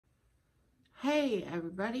Hey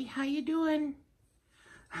everybody, how you doing?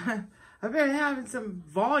 I've been having some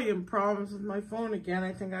volume problems with my phone again.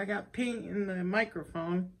 I think I got paint in the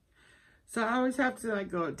microphone. So I always have to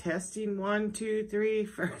go testing 1, 2, 3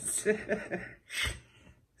 first.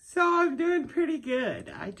 So I'm doing pretty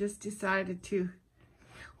good. I just decided to,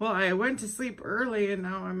 well, I went to sleep early and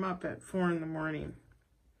now I'm up at 4 in the morning.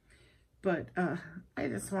 But I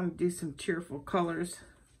just want to do some cheerful colors.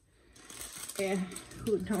 And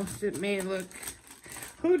who knows, it may look,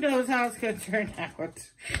 who knows how it's going to turn out.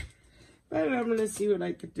 But I'm going to see what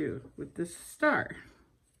I could do with this star.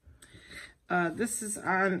 This is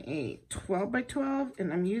on a 12 by 12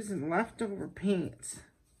 and I'm using leftover paints.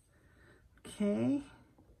 Okay.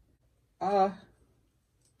 I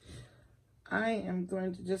am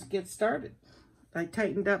going to just get started. I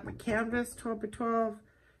tightened up my canvas, 12 by 12.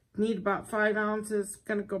 Need about 5 ounces.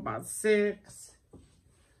 Gonna go about 6.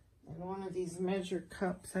 And one of these measure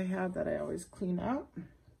cups I have that I always clean out,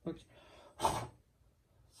 which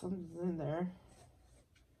something's in there.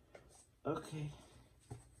 Okay.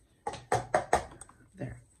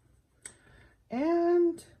 There.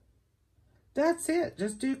 And that's it.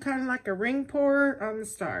 Just do kind of like a ring pour on the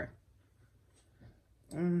star.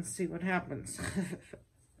 And see what happens.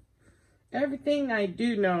 Everything I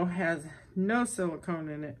do know has no silicone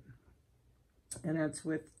in it. And that's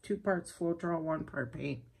with 2 parts Floetrol, 1 part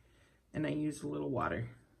paint. And I use a little water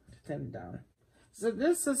to thin it down. So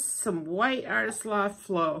this is some white Artist Loft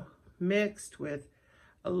Flow mixed with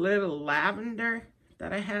a little lavender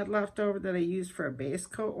that I had left over that I used for a base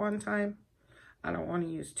coat one time. I don't want to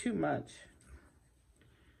use too much.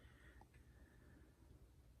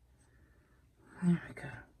 There we go.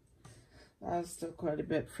 That was still quite a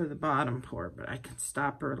bit for the bottom pour, but I can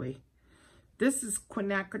stop early. This is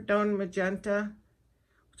Quinacridone magenta,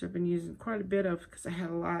 which I've been using quite a bit of because I had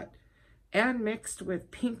a lot, and mixed with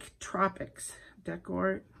pink tropics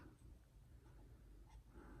decor.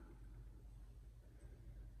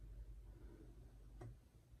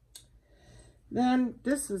 Then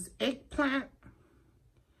this is Eggplant,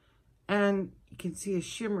 and you can see a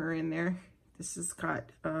shimmer in there. This has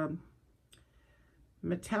got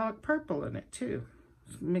metallic purple in it too.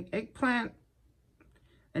 Eggplant,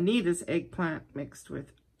 Anita's Eggplant mixed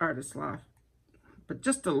with Artist Loft, but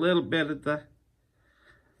just a little bit of the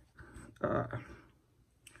what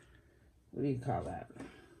do you call that?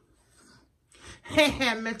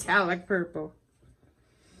 Metallic purple.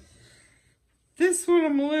 This one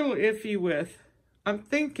I'm a little iffy with. I'm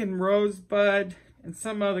thinking rosebud and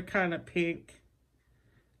some other kind of pink.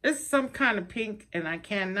 It's some kind of pink, and I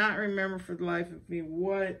cannot remember for the life of me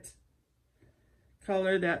what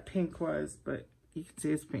color that pink was, but you can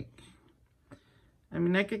see it's pink. I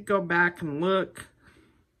mean, I could go back and look,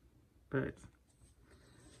 but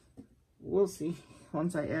we'll see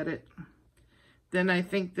once I edit. Then I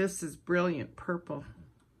think this is Brilliant Purple.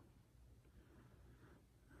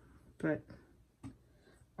 But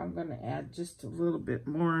I'm going to add just a little bit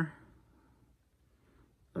more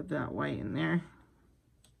of that white in there.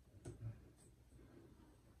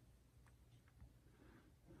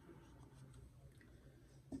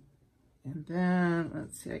 And then,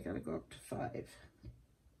 let's see, I gotta go up to 5.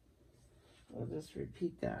 We'll just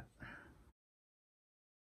repeat that.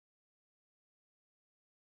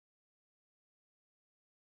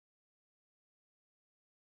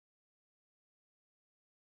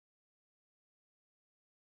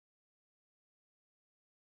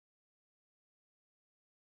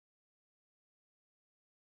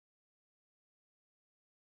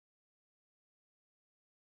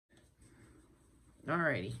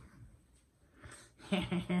 Alrighty. Here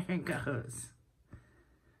it goes.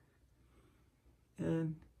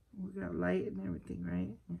 And we got light and everything,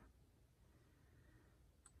 right?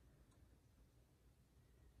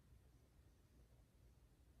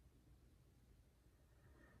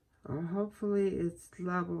 Yeah. Hopefully it's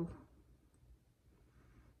level.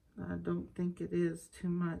 I don't think it is too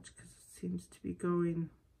much because it seems to be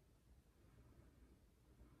going.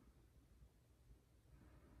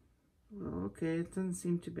 Well, okay, it doesn't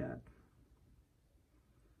seem too bad.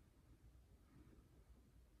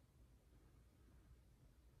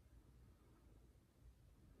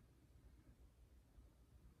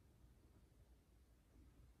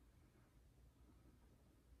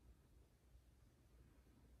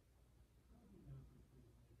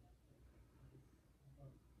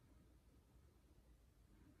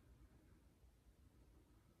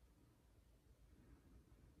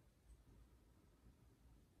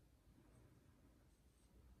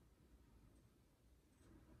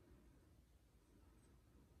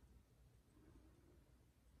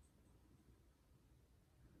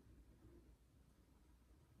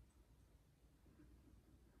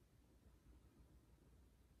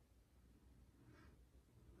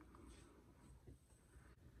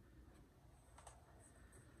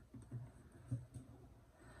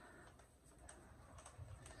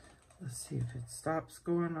 Let's see if it stops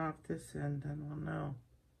going off this end, then we'll know.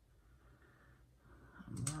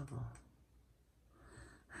 Level.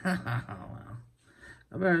 Well,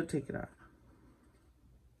 I better take it off.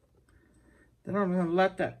 Then I'm going to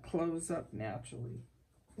let that close up naturally.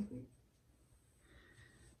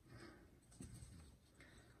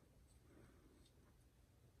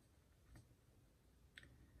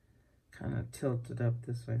 Kind of tilt it up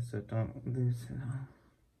this way so don't lose it all.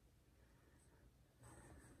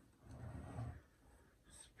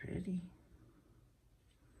 It's pretty.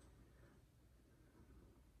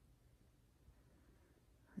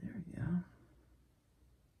 There we go.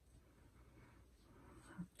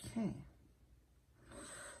 Okay.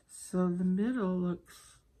 So the middle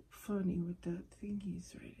looks funny with that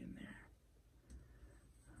thingies right in there.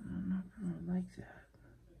 I'm not gonna like that.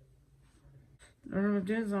 What I'm gonna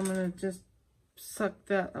do is I'm gonna just suck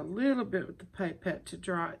that a little bit with the pipette to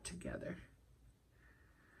draw it together.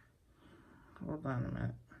 Hold on a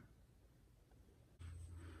minute.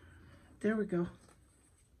 There we go.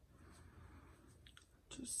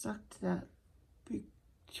 Just sucked that big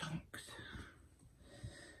chunks.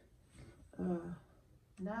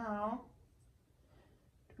 Now,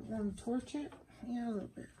 do I want to torch it? Yeah, a little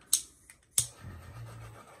bit.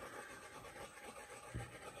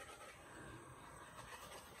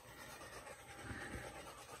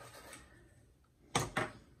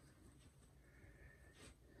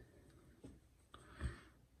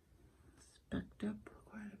 Specked up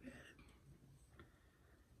quite a bit.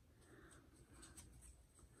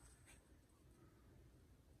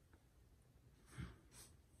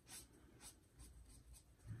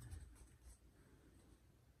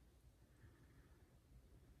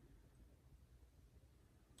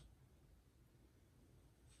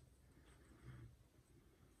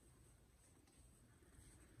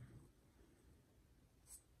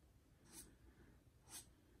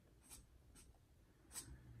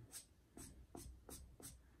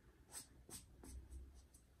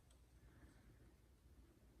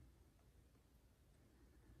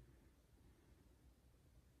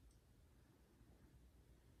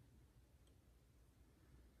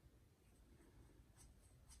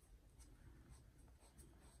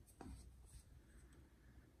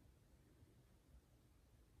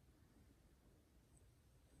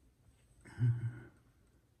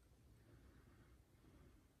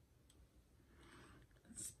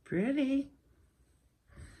 It's pretty.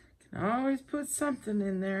 Can always put something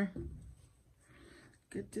in there.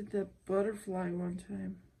 Get to the butterfly one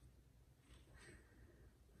time.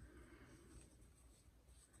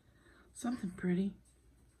 Something pretty.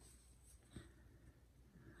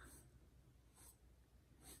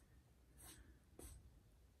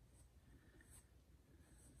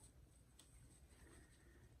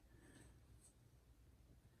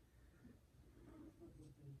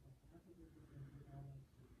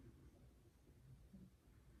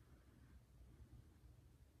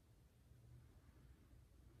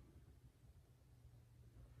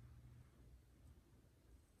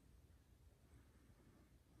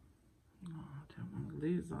 Don't want to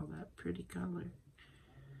lose all that pretty color.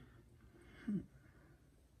 Well,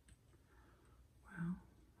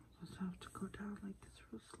 I'll just have to go down like this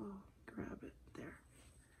real slow. Grab it there.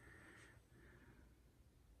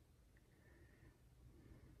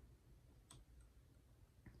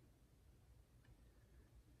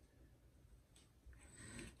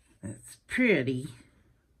 That's pretty.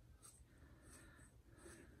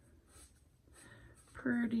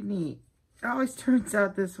 Pretty neat. It always turns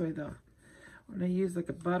out this way though. When I use like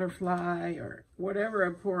a butterfly or whatever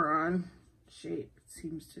I pour on, shape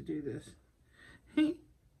seems to do this.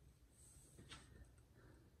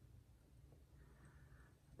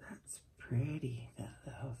 That's pretty.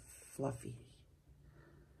 That's fluffy.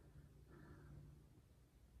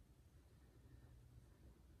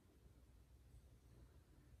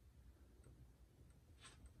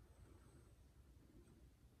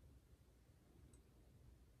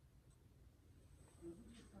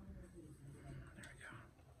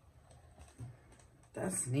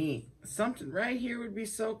 That's neat. Something right here would be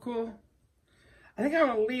so cool. I think I'm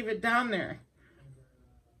gonna leave it down there.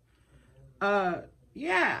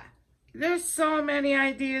 Yeah. There's so many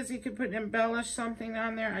ideas you could put embellish something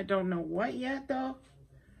on there. I don't know what yet though.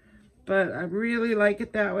 But I really like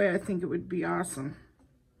it that way. I think it would be awesome.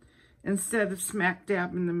 Instead of smack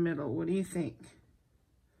dab in the middle. What do you think?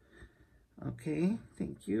 Okay.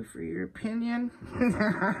 Thank you for your opinion.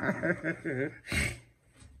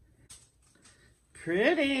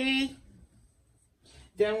 Pretty.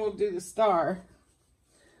 Then we'll do the star.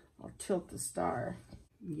 I'll tilt the star.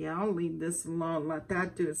 Yeah, I'll leave this alone. Let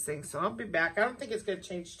that do its thing. So I'll be back. I don't think it's going to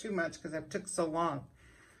change too much because it took so long.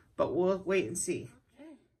 but we'll wait and see.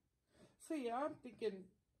 Okay. So yeah, I'm thinking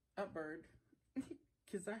a bird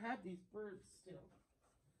because I have these birds still.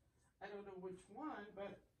 I don't know which one,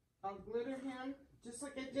 but I'll glitter him just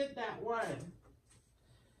like I did that one.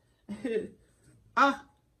 Ah,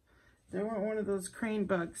 they weren't one of those crane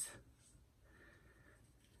bugs.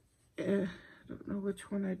 I don't know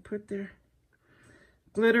which one I'd put there.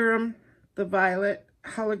 Glitter them, the violet,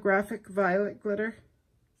 holographic violet glitter.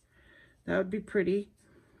 That would be pretty.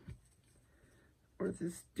 Or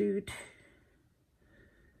this dude.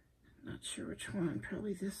 Not sure which one.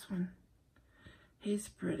 Probably this one. He's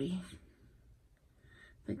pretty.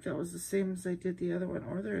 I think that was the same as I did the other one.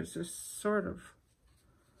 Or there's just sort of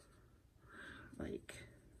like,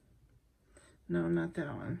 no, not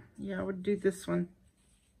that one. Yeah, I would do this one.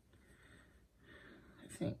 I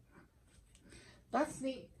think. That's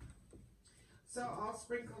neat. So I'll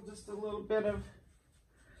sprinkle just a little bit of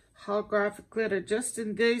holographic glitter just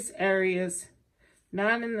in these areas,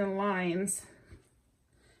 not in the lines.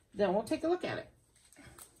 Then we'll take a look at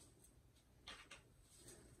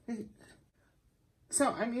it.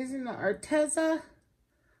 So I'm using the Arteza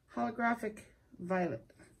holographic violet.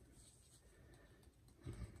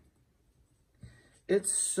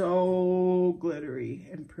 It's so glittery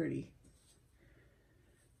and pretty.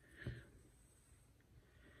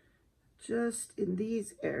 Just in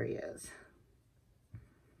these areas.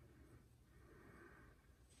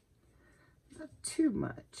 Not too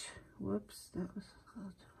much. Whoops, that was a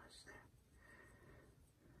little too much there.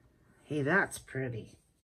 Hey, that's pretty.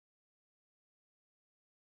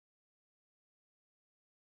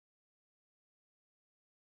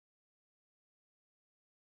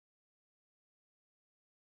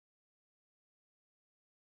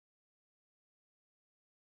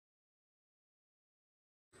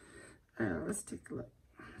 Let's take a look.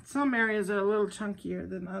 Some areas are a little chunkier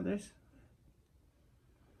than others.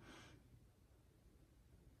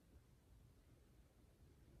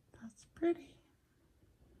 That's pretty.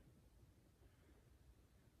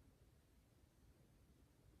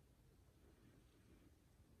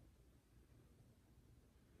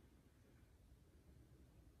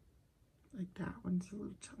 Like that one's a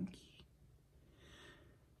little chunky.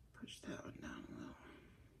 Push that one down a little.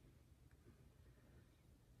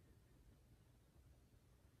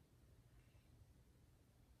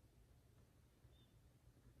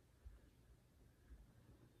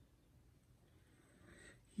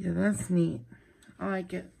 Yeah, that's neat. I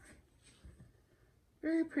like it.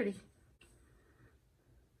 Very pretty.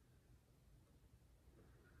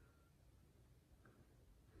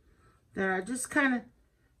 There, I just kind of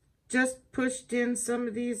pushed in some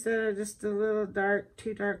of these that are just a little dark,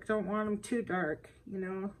 too dark. Don't want them too dark, you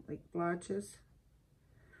know, like blotches.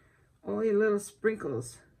 Only little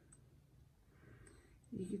sprinkles.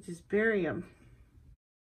 You could just bury them.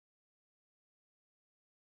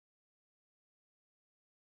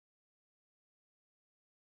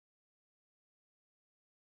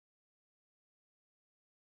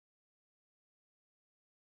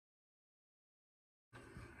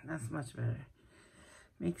 That's much better.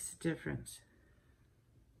 Makes a difference.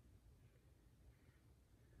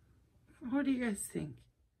 What do you guys think?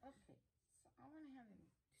 Okay, so I went ahead and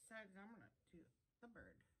decided I'm going to do the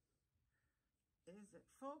bird. Is it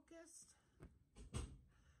focused?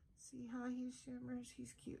 See how he shimmers?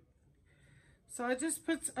 He's cute. So I just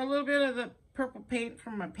put a little bit of the purple paint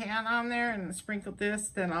from my pan on there and sprinkled this.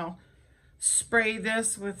 Then I'll spray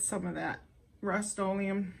this with some of that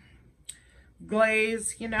Rust-Oleum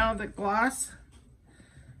glaze, you know, the gloss,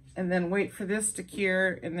 and then wait for this to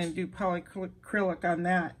cure and then do polyacrylic on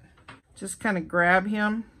that. Just kind of grab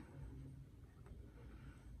him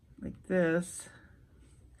like this.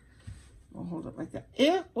 We'll hold it like that.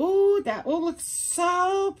 Oh, that will look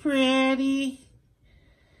so pretty.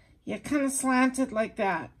 Yeah, kind of slanted like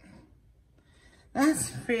that.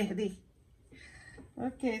 That's pretty.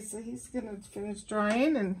 Okay, so he's gonna finish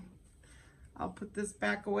drying and I'll put this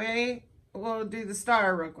back away. We'll do the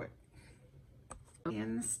star real quick.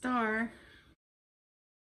 And the star.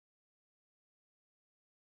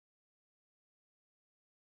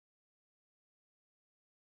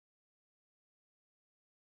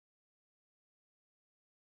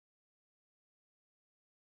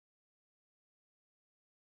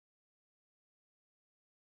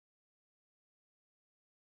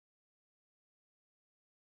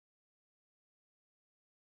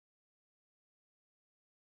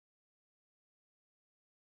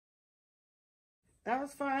 That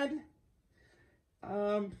was fun.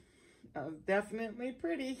 That was definitely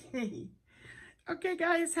pretty. Okay,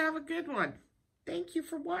 guys, have a good one. Thank you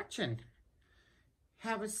for watching.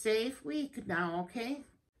 Have a safe week now, okay?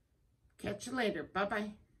 Catch you later.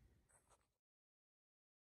 Bye-bye.